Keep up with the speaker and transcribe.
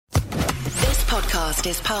podcast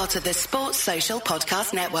is part of the Sports Social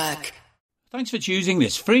Podcast Network. Thanks for choosing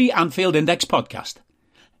this free Anfield Index podcast.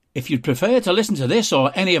 If you'd prefer to listen to this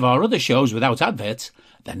or any of our other shows without adverts,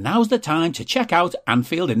 then now's the time to check out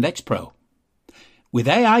Anfield Index Pro. With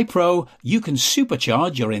AI Pro, you can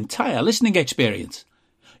supercharge your entire listening experience.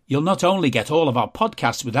 You'll not only get all of our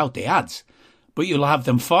podcasts without the ads, but you'll have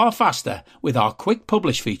them far faster with our Quick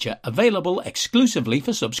Publish feature available exclusively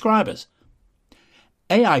for subscribers.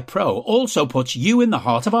 AI Pro also puts you in the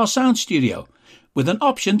heart of our sound studio, with an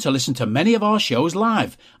option to listen to many of our shows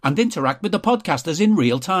live and interact with the podcasters in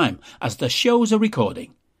real time as the shows are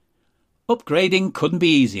recording. Upgrading couldn't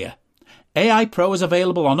be easier. AI Pro is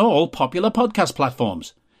available on all popular podcast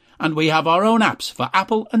platforms, and we have our own apps for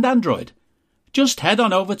Apple and Android. Just head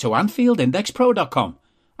on over to AnfieldIndexPro.com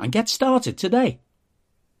and get started today.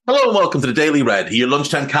 Hello and welcome to the Daily Red, your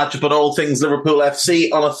lunchtime catch-up on all things Liverpool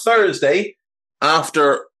FC on a Thursday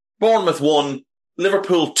after Bournemouth 1,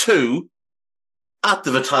 Liverpool 2 at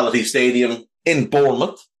the Vitality Stadium in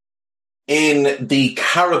Bournemouth in the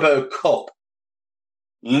Carabao Cup.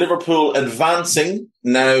 Liverpool advancing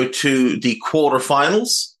now to the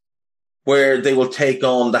quarterfinals, where they will take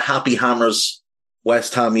on the Happy Hammers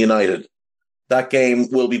West Ham United. That game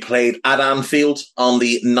will be played at Anfield on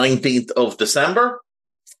the 19th of December.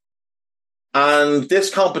 And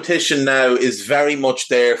this competition now is very much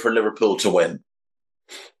there for Liverpool to win.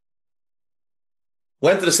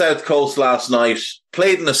 Went to the South Coast last night,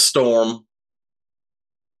 played in a storm,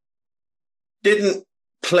 didn't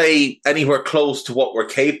play anywhere close to what we're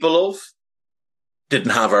capable of,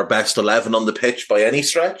 didn't have our best 11 on the pitch by any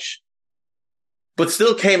stretch, but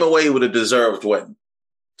still came away with a deserved win.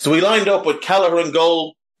 So we lined up with Kelleher in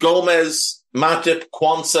goal, Gomez, Matip,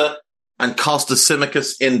 Quansah, and Costas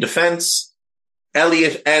Tsimikas in defence,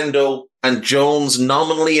 Elliott, Endo, and Jones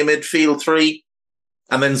nominally a midfield three,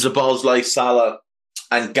 and then Szoboszlai, Salah,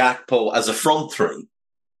 and Gakpo as a front three.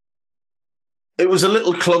 It was a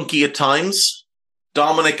little clunky at times.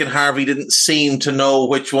 Dominic and Harvey didn't seem to know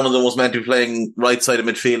which one of them was meant to be playing right side of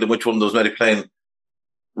midfield and which one of them was meant to be playing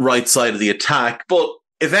right side of the attack. But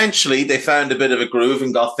eventually they found a bit of a groove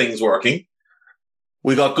and got things working.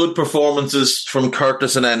 We got good performances from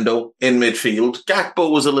Curtis and Endo in midfield.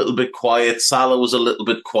 Gakpo was a little bit quiet. Salah was a little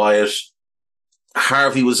bit quiet.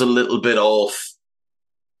 Harvey was a little bit off.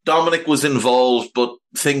 Dominic was involved, but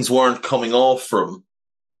things weren't coming off for him.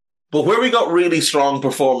 But where we got really strong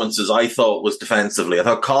performances, I thought, was defensively. I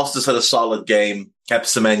thought Costas had a solid game, kept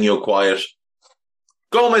Semenyo quiet.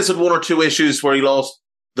 Gomez had one or two issues where he lost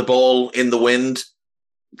the ball in the wind.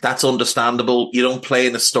 That's understandable. You don't play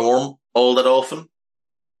in a storm all that often.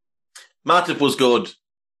 Matip was good,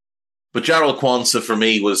 but Jarell Quansah, for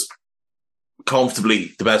me, was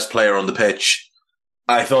comfortably the best player on the pitch.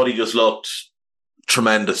 I thought he just looked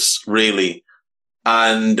tremendous, really.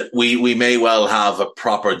 And we may well have a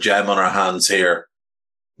proper gem on our hands here.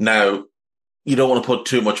 Now, you don't want to put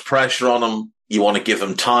too much pressure on him. You want to give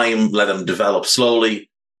him time, let him develop slowly.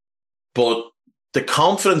 But the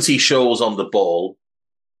confidence he shows on the ball,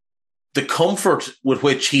 the comfort with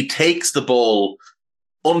which he takes the ball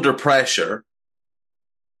under pressure,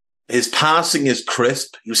 his passing is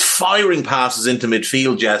crisp. He was firing passes into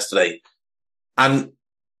midfield yesterday. And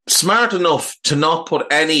smart enough to not put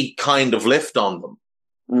any kind of lift on them,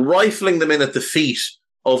 rifling them in at the feet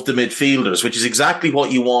of the midfielders, which is exactly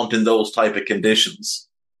what you want in those type of conditions.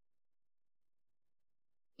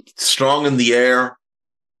 Strong in the air,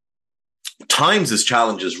 times his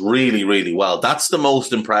challenges really, really well. That's the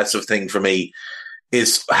most impressive thing for me,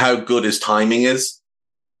 is how good his timing is.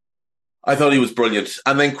 I thought he was brilliant.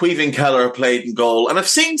 And then Caoimhín Kelleher played in goal, and I've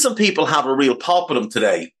seen some people have a real pop at him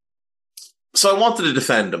today. So I wanted to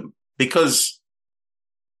defend him because,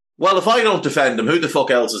 well, if I don't defend him, who the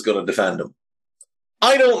fuck else is going to defend him?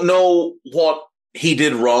 I don't know what he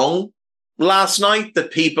did wrong last night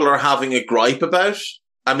that people are having a gripe about.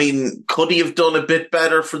 I mean, could he have done a bit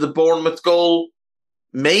better for the Bournemouth goal?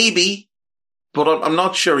 Maybe, but I'm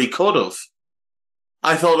not sure he could have.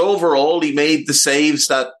 I thought overall he made the saves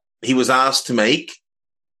that he was asked to make.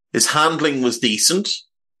 His handling was decent.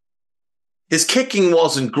 His kicking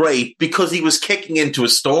wasn't great because he was kicking into a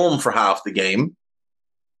storm for half the game.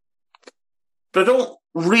 But I don't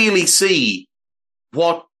really see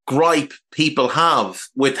what gripe people have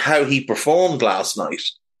with how he performed last night.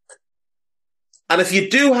 And if you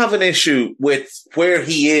do have an issue with where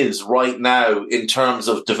he is right now in terms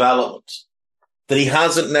of development, that he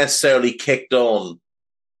hasn't necessarily kicked on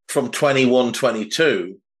from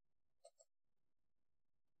 21-22,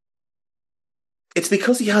 it's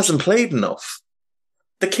because he hasn't played enough.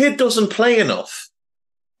 The kid doesn't play enough.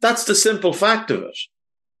 That's the simple fact of it.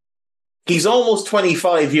 He's almost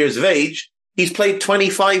 25 years of age. He's played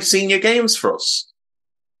 25 senior games for us.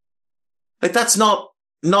 Like, that's not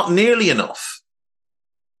nearly enough.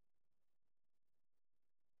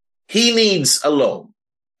 He needs a loan.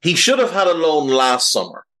 He should have had a loan last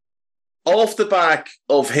summer. Off the back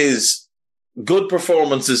of his good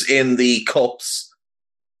performances in the Cups,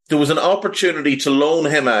 there was an opportunity to loan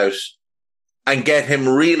him out and get him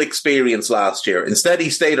real experience last year. Instead, he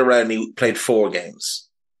stayed around and he played 4 games.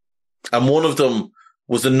 And one of them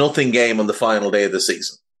was a nothing game on the final day of the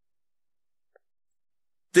season.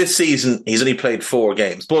 This season, he's only played 4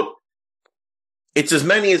 games, but it's as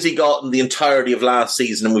many as he got in the entirety of last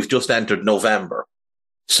season, and we've just entered November.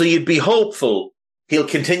 So you'd be hopeful he'll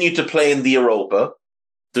continue to play in the Europa.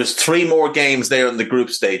 There's 3 more games there in the group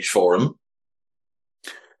stage for him.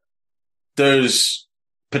 There's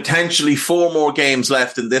potentially 4 more games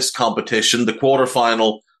left in this competition, the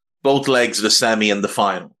quarterfinal, both legs of the semi and the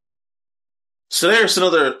final. So there's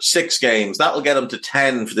another 6 games. That will get him to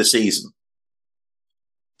 10 for the season.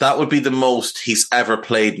 That would be the most he's ever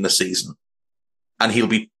played in a season. And he'll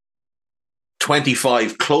be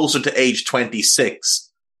 25, closer to age 26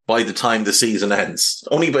 by the time the season ends.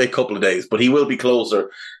 Only by a couple of days, but he will be closer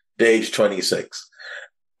to age 26.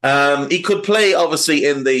 He could play, obviously,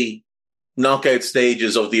 in the knockout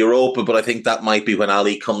stages of the Europa, but I think that might be when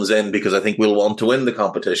Ali comes in, because I think we'll want to win the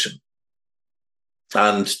competition.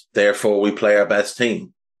 And therefore we play our best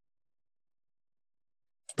team.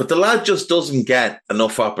 But the lad just doesn't get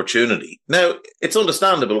enough opportunity. Now, it's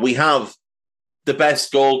understandable. We have the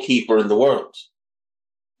best goalkeeper in the world.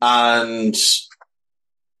 And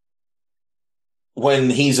when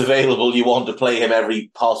he's available, you want to play him every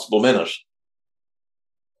possible minute.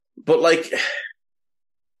 But, like,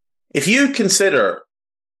 if you consider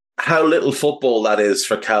how little football that is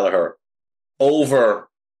for Kelleher over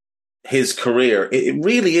his career, it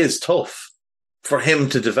really is tough for him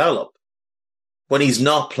to develop when he's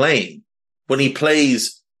not playing, when he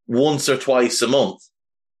plays once or twice a month.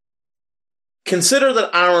 Consider that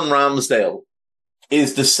Aaron Ramsdale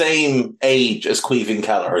is the same age as Caoimhín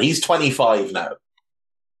Kelleher. He's 25 now.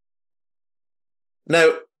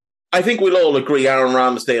 Now, I think we'll all agree Aaron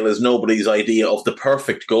Ramsdale is nobody's idea of the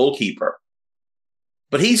perfect goalkeeper.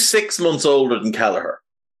 But he's 6 months older than Kelleher.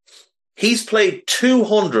 He's played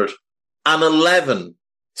 211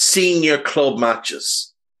 senior club matches.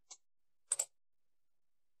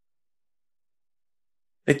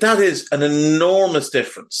 Like, that is an enormous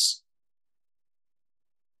difference.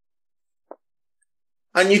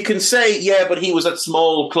 And you can say, yeah, but he was at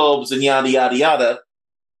small clubs and yada, yada, yada.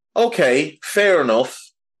 Okay, fair enough.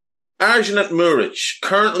 Arjanit Muric,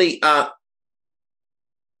 currently at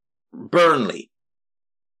Burnley,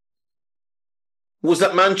 was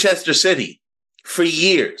at Manchester City for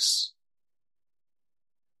years.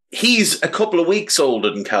 He's a couple of weeks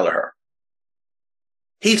older than Kelleher.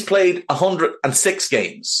 He's played 106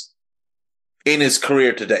 games in his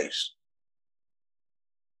career to date.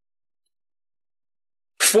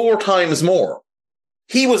 4 times more.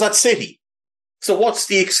 He was at City. So what's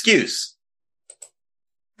the excuse?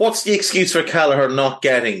 What's the excuse for Kelleher not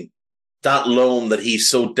getting that loan that he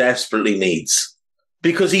so desperately needs?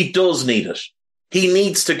 Because he does need it. He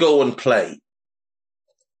needs to go and play.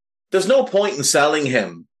 There's no point in selling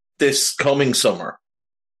him this coming summer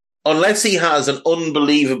unless he has an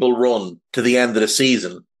unbelievable run to the end of the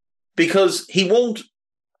season, because he won't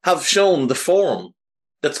have shown the form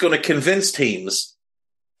that's going to convince teams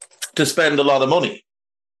to spend a lot of money.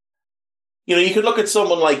 You know, you could look at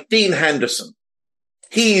someone like Dean Henderson.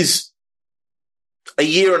 He's a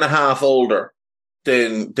year and a half older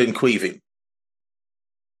than Caoimhín.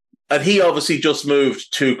 And he obviously just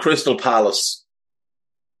moved to Crystal Palace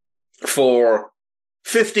for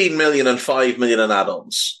 15 million and 5 million in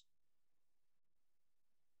add-ons.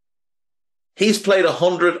 He's played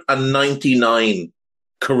 199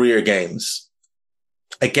 career games.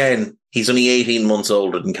 Again, he's only 18 months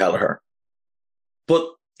older than Kelleher. But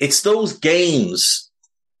it's those games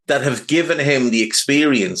that have given him the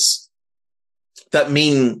experience that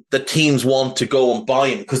mean that teams want to go and buy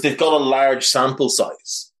him because they've got a large sample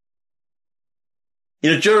size.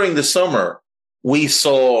 You know, during the summer, we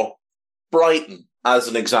saw Brighton, as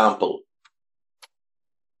an example,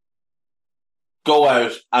 go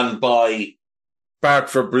out and buy Bart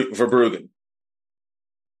Verbruggen.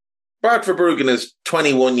 Bart Verbruggen is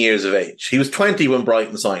 21 years of age. He was 20 when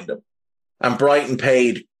Brighton signed him, and Brighton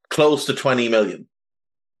paid close to 20 million.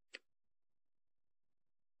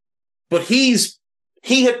 But he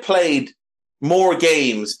had played more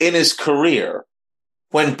games in his career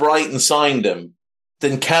when Brighton signed him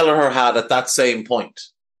than Kelleher had at that same point.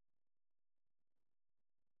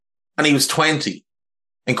 and he was 20,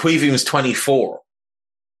 and Queeving was 24.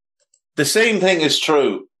 The same thing is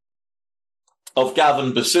true of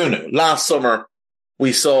Gavin Basunu. Last summer,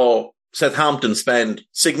 we saw Southampton spend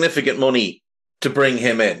significant money to bring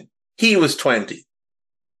him in. He was 20.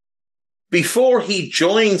 Before he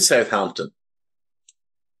joined Southampton,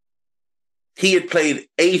 he had played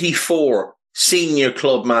 84 senior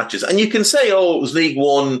club matches. And you can say, oh, it was League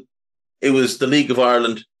One, it was the League of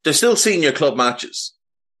Ireland. They're still senior club matches.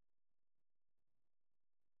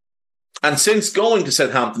 And since going to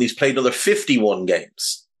Southampton, he's played another 51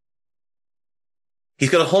 games.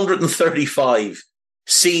 He's got 135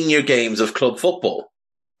 senior games of club football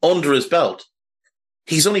under his belt.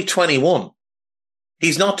 He's only 21.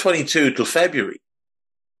 He's not 22 till February.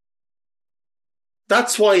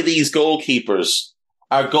 That's why these goalkeepers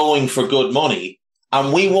are going for good money,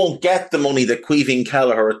 and we won't get the money that Caoimhín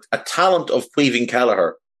Kelleher, a talent of Caoimhín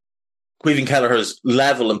Kelleher's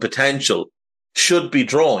level and potential, should be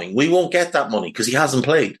drawing. We won't get that money because he hasn't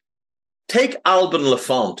played. Take Alban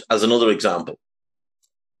Lafont as another example.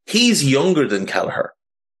 He's younger than Kelleher.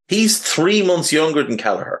 He's 3 months younger than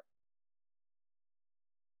Kelleher.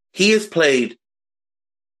 He has played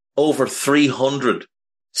over 300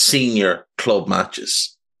 senior club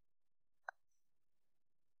matches.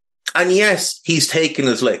 And yes, he's taken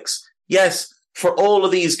his licks. Yes, for all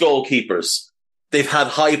of these goalkeepers, they've had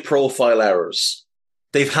high-profile errors.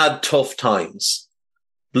 They've had tough times.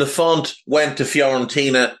 Lafont went to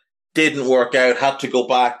Fiorentina, didn't work out, had to go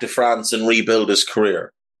back to France and rebuild his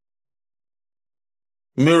career.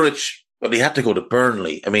 Muric, well, he had to go to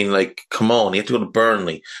Burnley. I mean, like, come on, he had to go to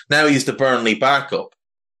Burnley. Now he's the Burnley backup.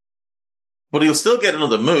 But he'll still get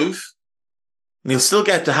another move. And he'll still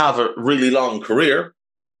get to have a really long career.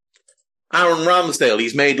 Aaron Ramsdale,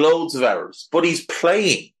 he's made loads of errors, but he's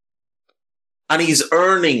playing. And he's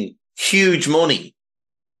earning huge money.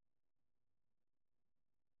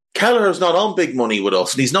 Kelleher's not on big money with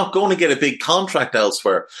us, and he's not going to get a big contract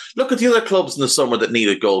elsewhere. Look at the other clubs in the summer that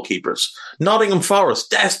needed goalkeepers. Nottingham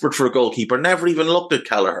Forest, desperate for a goalkeeper, never even looked at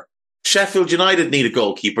Kelleher. Sheffield United need a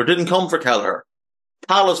goalkeeper, didn't come for Kelleher.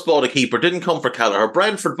 Palace bought a keeper, didn't come for Kelleher.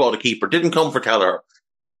 Brentford bought a keeper, didn't come for Kelleher.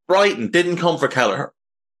 Brighton didn't come for Kelleher.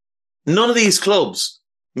 None of these clubs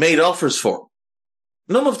made offers for him.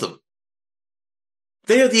 None of them.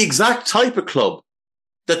 They are the exact type of club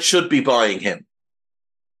that should be buying him.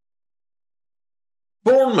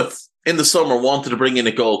 Bournemouth in the summer wanted to bring in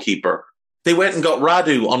a goalkeeper. They went and got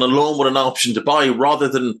Radu on a loan with an option to buy rather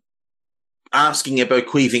than asking about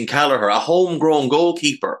Caoimhín Kelleher, a homegrown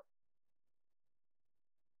goalkeeper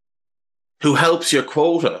who helps your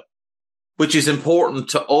quota, which is important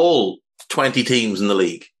to all 20 teams in the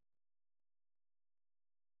league.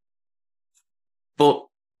 But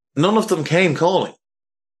none of them came calling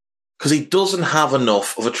because he doesn't have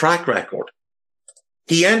enough of a track record.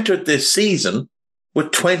 He entered this season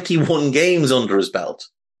with 21 games under his belt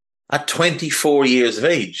at 24 years of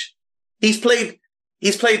age. He's played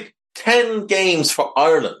 10 games for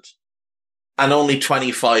Ireland and only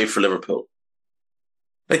 25 for Liverpool.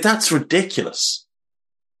 Like, that's ridiculous.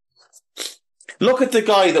 Look at the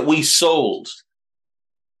guy that we sold,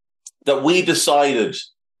 that we decided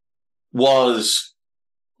was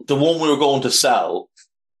the one we were going to sell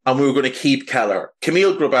and we were going to keep Kelleher.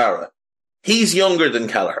 Camille Grabara. He's younger than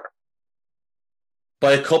Kelleher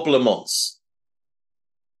by a couple of months.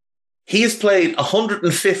 He has played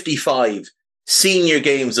 155 senior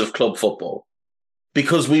games of club football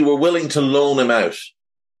because we were willing to loan him out.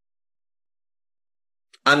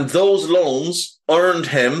 And those loans earned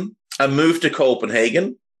him a move to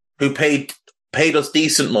Copenhagen, who paid us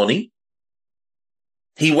decent money.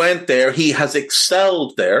 He went there. He has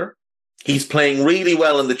excelled there. He's playing really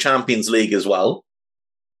well in the Champions League as well.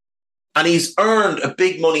 And he's earned a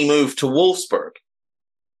big money move to Wolfsburg,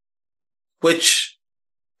 which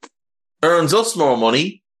earns us more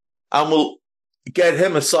money and will get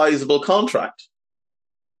him a sizable contract.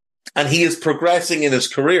 And he is progressing in his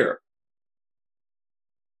career.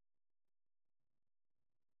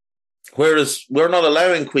 Whereas we're not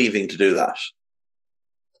allowing Caoimhín to do that.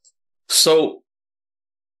 So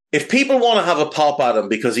if people want to have a pop at him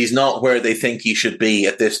because he's not where they think he should be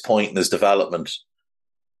at this point in his development,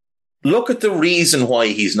 look at the reason why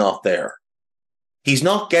he's not there. He's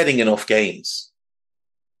not getting enough games.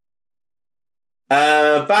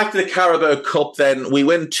 Back to the Carabao Cup then. We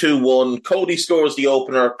win 2-1. Cody scores the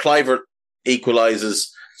opener. Clivert equalises.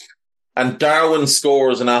 And Darwin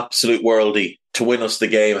scores an absolute worldie to win us the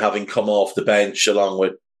game, having come off the bench along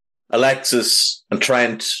with Alexis and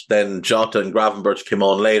Trent. Then Jota and Gravenberch came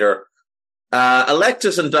on later.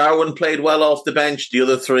 Alexis and Darwin played well off the bench. The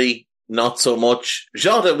other three not so much.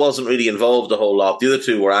 Jota wasn't really involved a whole lot. The other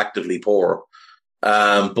two were actively poor.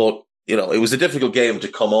 But, you know, it was a difficult game to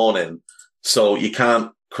come on in, so you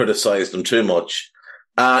can't criticise them too much.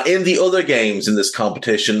 In the other games in this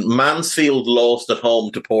competition, Mansfield lost at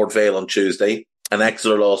home to Port Vale on Tuesday, and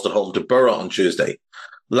Exeter lost at home to Borough on Tuesday.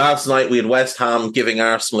 Last night, we had West Ham giving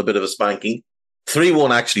Arsenal a bit of a spanking.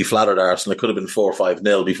 3-1 actually flattered Arsenal. It could have been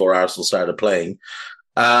 4-5-0 before Arsenal started playing.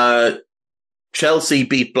 Chelsea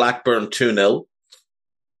beat Blackburn 2-0.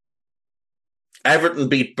 Everton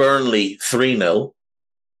beat Burnley 3-0.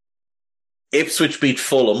 Ipswich beat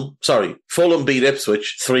Fulham. Fulham beat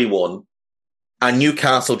Ipswich 3-1. And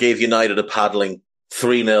Newcastle gave United a paddling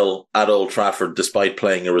 3-0 at Old Trafford despite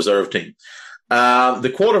playing a reserve team.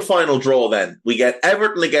 The quarter-final draw then, we get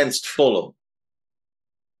Everton against Fulham.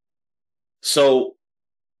 So,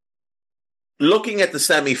 looking at the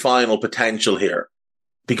semi-final potential here,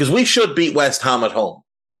 because we should beat West Ham at home.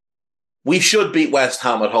 We should beat West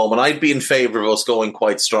Ham at home, and I'd be in favour of us going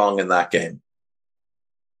quite strong in that game.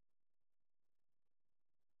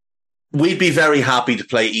 We'd be very happy to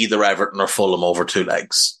play either Everton or Fulham over 2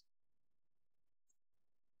 legs.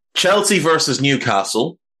 Chelsea versus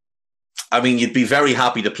Newcastle. I mean, you'd be very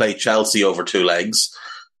happy to play Chelsea over 2 legs.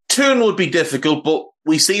 Toon would be difficult, but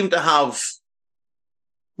we seem to have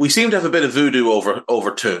a bit of voodoo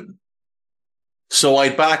over Toon. So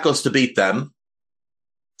I'd back us to beat them.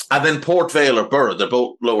 And then Port Vale or Borough, they're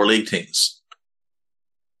both lower league teams.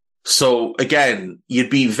 So again, you'd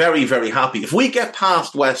be very, very happy. If we get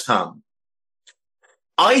past West Ham,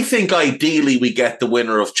 I think ideally we get the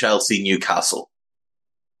winner of Chelsea-Newcastle.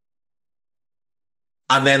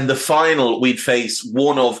 And then the final, we'd face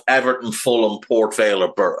one of Everton, Fulham, Port Vale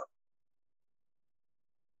or Borough.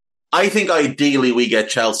 I think ideally we get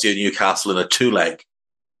Chelsea and Newcastle in a 2-leg.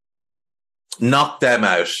 Knock them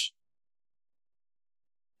out.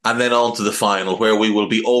 And then on to the final where we will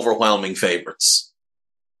be overwhelming favourites.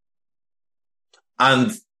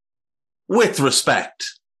 And with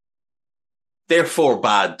respect, they're 4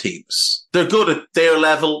 bad teams. They're good at their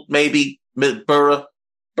level, maybe. Borough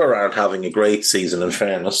aren't having a great season, in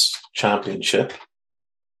fairness. Championship.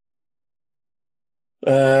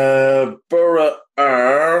 Borough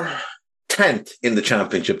are 10th in the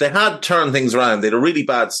Championship. They had turned things around. They had a really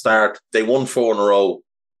bad start. They won 4 in a row.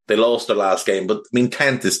 They lost their last game, but I mean,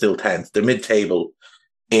 10th is still 10th. They're mid-table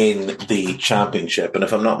in the Championship. And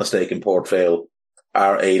if I'm not mistaken, Port Vale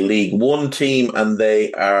are a League One team and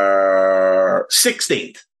they are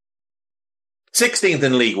 16th. 16th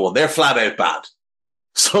in League One. They're flat out bad.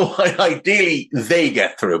 So ideally they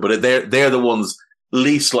get through, but they're the ones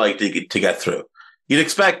least likely to get through. You'd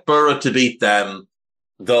expect Borough to beat them,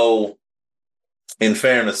 though, in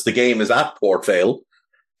fairness, the game is at Port Vale.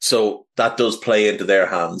 So that does play into their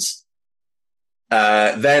hands.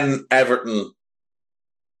 Then Everton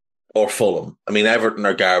or Fulham. I mean, Everton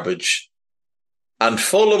are garbage. And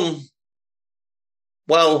Fulham,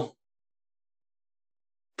 well,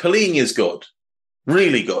 Pellegrini is good.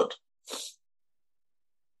 Really good.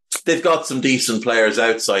 They've got some decent players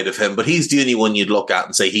outside of him, but he's the only one you'd look at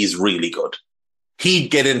and say he's really good.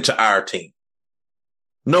 He'd get into our team.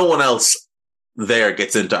 No one else there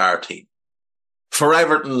gets into our team. For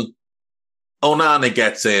Everton, Onana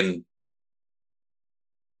gets in.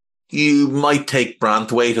 You might take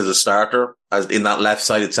Branthwaite as a starter, as in that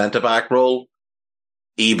left-sided centre-back role.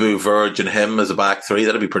 Ibu, Verge and him as a back 3.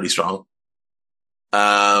 That'd be pretty strong.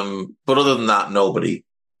 But other than that, nobody.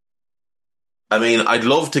 I mean, I'd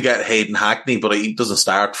love to get Hayden Hackney, but he doesn't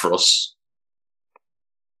start for us.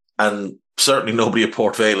 And certainly nobody at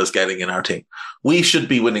Port Vale is getting in our team. We should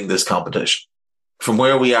be winning this competition. From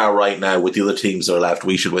where we are right now with the other teams that are left,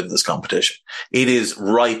 we should win this competition. It is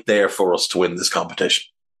right there for us to win this competition.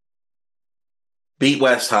 Beat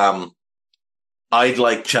West Ham. I'd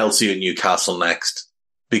like Chelsea and Newcastle next,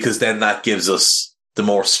 because then that gives us the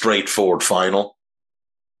more straightforward final.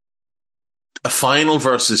 A final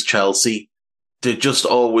versus Chelsea, they're just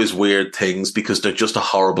always weird things because they're just a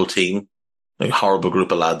horrible team, like a horrible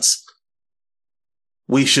group of lads.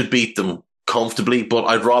 We should beat them comfortably, but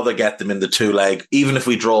I'd rather get them in the 2-leg. Even if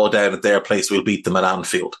we draw down at their place, we'll beat them at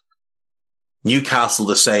Anfield. Newcastle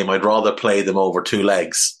the same. I'd rather play them over 2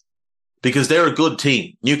 legs because they're a good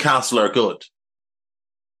team. Newcastle are good.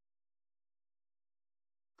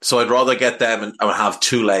 So I'd rather get them and have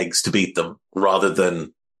 2 legs to beat them rather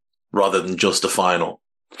than just a final.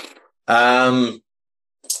 On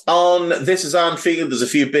This Is Anfield, there's a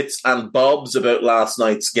few bits and bobs about last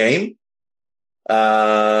night's game.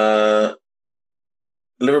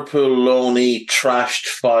 Liverpool Loney trashed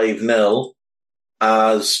 5-0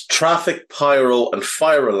 as traffic, pyro and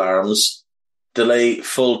fire alarms delay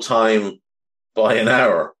full time by an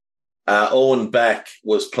hour. Owen Beck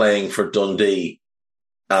was playing for Dundee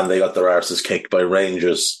and they got their arses kicked by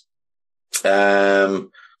Rangers. There's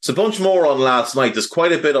a bunch more on last night. There's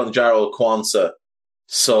quite a bit on Jarrell Quansah.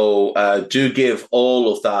 So do give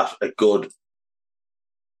all of that a good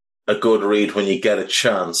read when you get a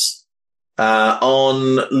chance.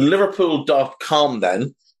 On Liverpool.com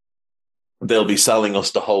then, they'll be selling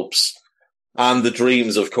us the hopes and the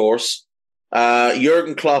dreams, of course.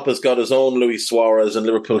 Jurgen Klopp has got his own Luis Suarez and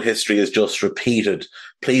Liverpool history is just repeated.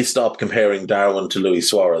 Please stop comparing Darwin to Luis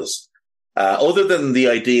Suarez. Other than the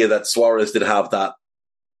idea that Suarez did have that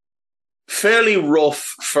fairly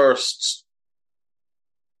rough first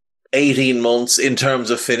 18 months in terms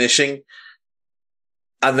of finishing,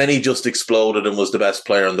 and then he just exploded and was the best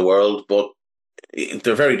player in the world, but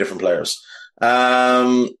they're very different players.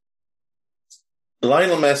 Lionel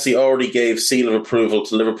Messi already gave seal of approval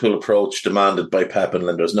to Liverpool approach demanded by Pep and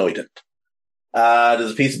Linders. No, he didn't.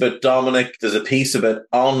 There's a piece about Dominic. There's a piece about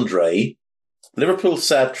Andre. Liverpool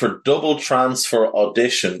set for double transfer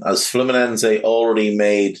audition as Fluminense already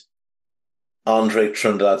made Andre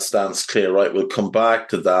Trinidad stance clear. Right, we'll come back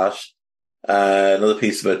to that. Another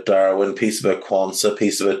piece about Darwin, piece about Quansah,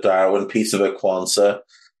 piece about Darwin, piece about Quansah.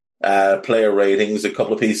 Player ratings, a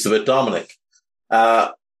couple of pieces about Dominic.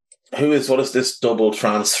 What is this double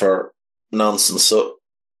transfer nonsense? So,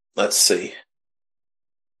 let's see.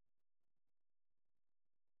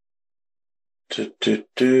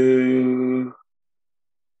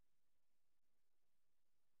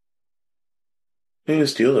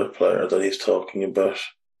 Who's the other player that he's talking about?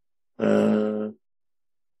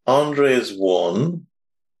 Andre is one.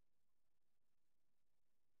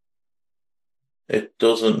 It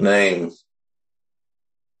doesn't name.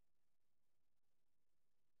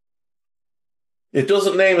 It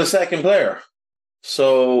doesn't name a second player.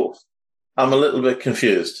 So I'm a little bit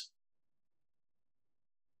confused.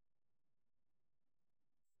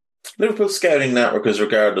 Liverpool scouting network is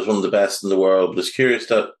regarded as one of the best in the world, but it's curious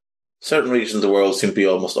that certain regions of the world seem to be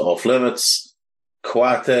almost off limits.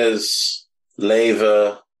 Coates,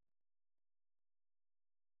 Leyva,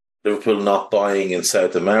 Liverpool not buying in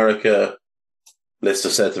South America, list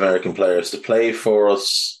of South American players to play for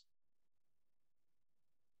us.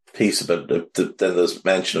 Piece about then there's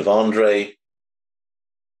mention of Andre.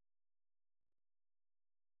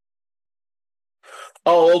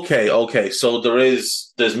 Oh, okay. So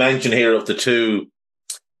there's mention here of the two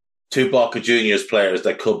Boca Juniors players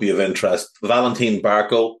that could be of interest. Valentin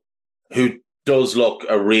Barco, who does look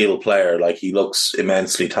a real player, like he looks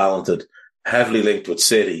immensely talented, heavily linked with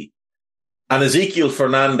City. And Ezekiel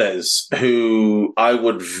Fernandez, who I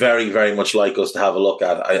would very, very much like us to have a look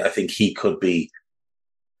at. I think he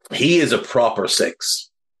is a proper six.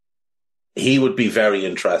 He would be very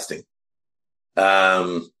interesting.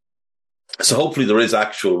 So hopefully there is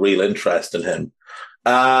actual real interest in him.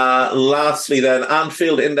 Lastly then,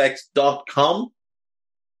 AnfieldIndex.com.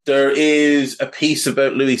 There is a piece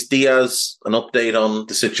about Luis Diaz, an update on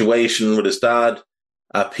the situation with his dad,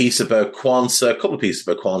 a piece about Quansah, a couple of pieces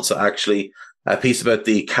about Quansah actually, a piece about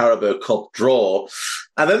the Carabao Cup draw.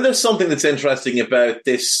 And then there's something that's interesting about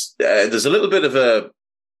this. There's a little bit of a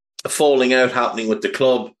falling out happening with the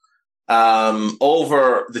club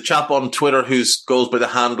over the chap on Twitter who goes by the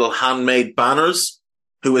handle Handmade Banners,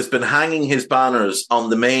 who has been hanging his banners on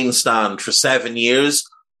the main stand for 7 years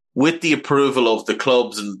with the approval of the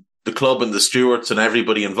club and the stewards and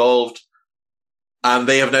everybody involved. And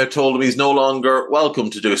they have now told him he's no longer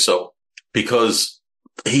welcome to do so because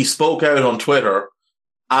he spoke out on Twitter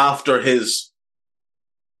after his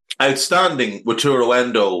outstanding Wataru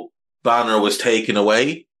Endo banner was taken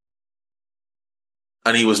away.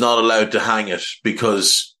 And he was not allowed to hang it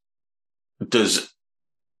because there's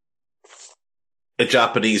a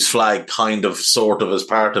Japanese flag sort of as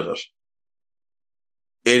part of it.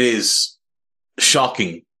 It is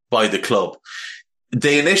shocking by the club.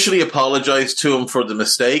 They initially apologized to him for the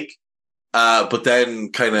mistake, but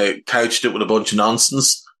then kind of couched it with a bunch of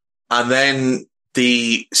nonsense. And then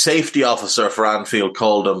the safety officer for Anfield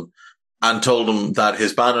called him and told him that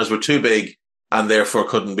his banners were too big and therefore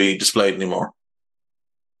couldn't be displayed anymore.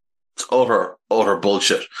 It's utter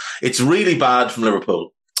bullshit. It's really bad from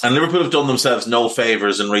Liverpool. And Liverpool have done themselves no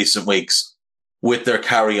favours in recent weeks with their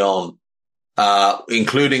carry-on,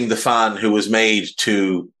 including the fan who was made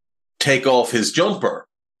to take off his jumper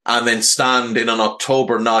and then stand in an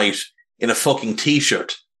October night in a fucking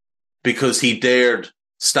T-shirt because he dared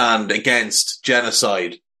stand against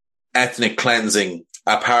genocide, ethnic cleansing,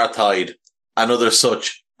 apartheid, and other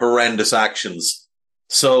such horrendous actions.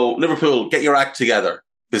 So, Liverpool, get your act together,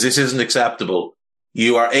 because this isn't acceptable.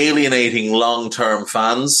 you are alienating long-term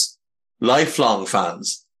fans, lifelong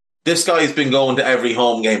fans. This guy's been going to every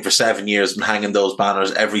home game for 7 years and hanging those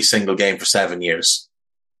banners every single game for 7 years.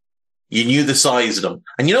 You knew the size of them.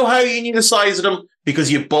 And you know how you knew the size of them?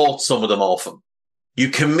 Because you bought some of them off him. You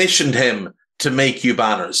commissioned him to make you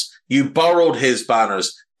banners. You borrowed his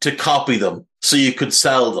banners to copy them so you could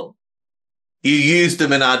sell them. You used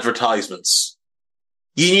them in advertisements.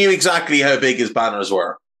 You knew exactly how big his banners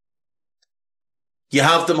were. You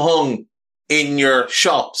have them hung in your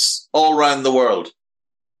shops all around the world.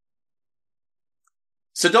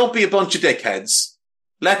 So don't be a bunch of dickheads.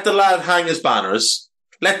 Let the lad hang his banners.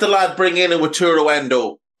 Let the lad bring in a Wataru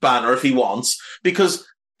Endo banner if he wants. Because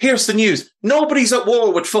here's the news. Nobody's at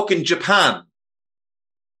war with fucking Japan.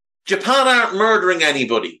 Japan aren't murdering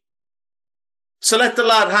anybody. So let the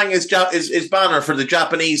lad hang his banner for the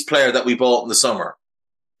Japanese player that we bought in the summer.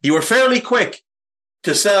 You were fairly quick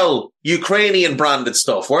to sell Ukrainian branded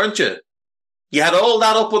stuff, weren't you? You had all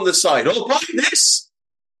that up on the side. Oh, buy this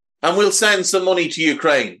and we'll send some money to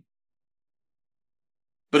Ukraine.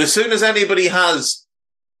 But as soon as anybody has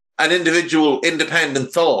an individual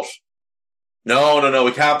independent thought, no,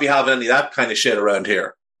 we can't be having any of that kind of shit around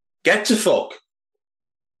here. Get to fuck.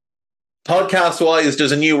 Podcast-wise,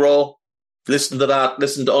 there's a new role. Listen to that.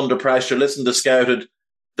 Listen to Under Pressure. Listen to Scouted.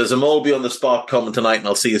 There's a Moby on the Spot coming tonight, and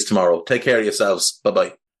I'll see you tomorrow. Take care of yourselves.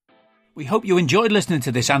 Bye-bye. We hope you enjoyed listening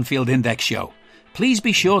to this Anfield Index show. Please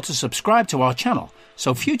be sure to subscribe to our channel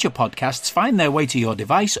so future podcasts find their way to your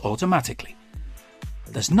device automatically.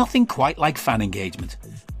 There's nothing quite like fan engagement,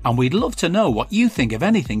 and we'd love to know what you think of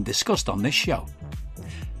anything discussed on this show.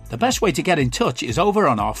 The best way to get in touch is over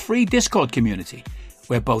on our free Discord community,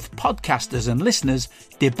 where both podcasters and listeners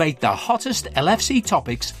debate the hottest LFC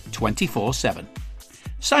topics 24/7.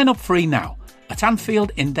 Sign up free now at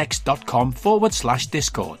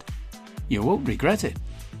AnfieldIndex.com/Discord. You won't regret it.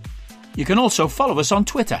 You can also follow us on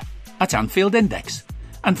Twitter at Anfield Index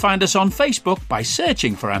and find us on Facebook by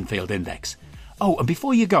searching for Anfield Index. Oh, and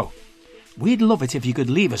before you go, we'd love it if you could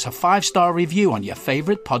leave us a 5-star review on your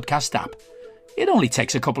favourite podcast app. It only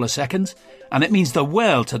takes a couple of seconds, and it means the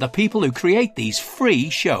world to the people who create these free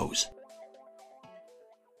shows.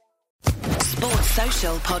 Sports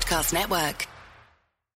Social Podcast Network.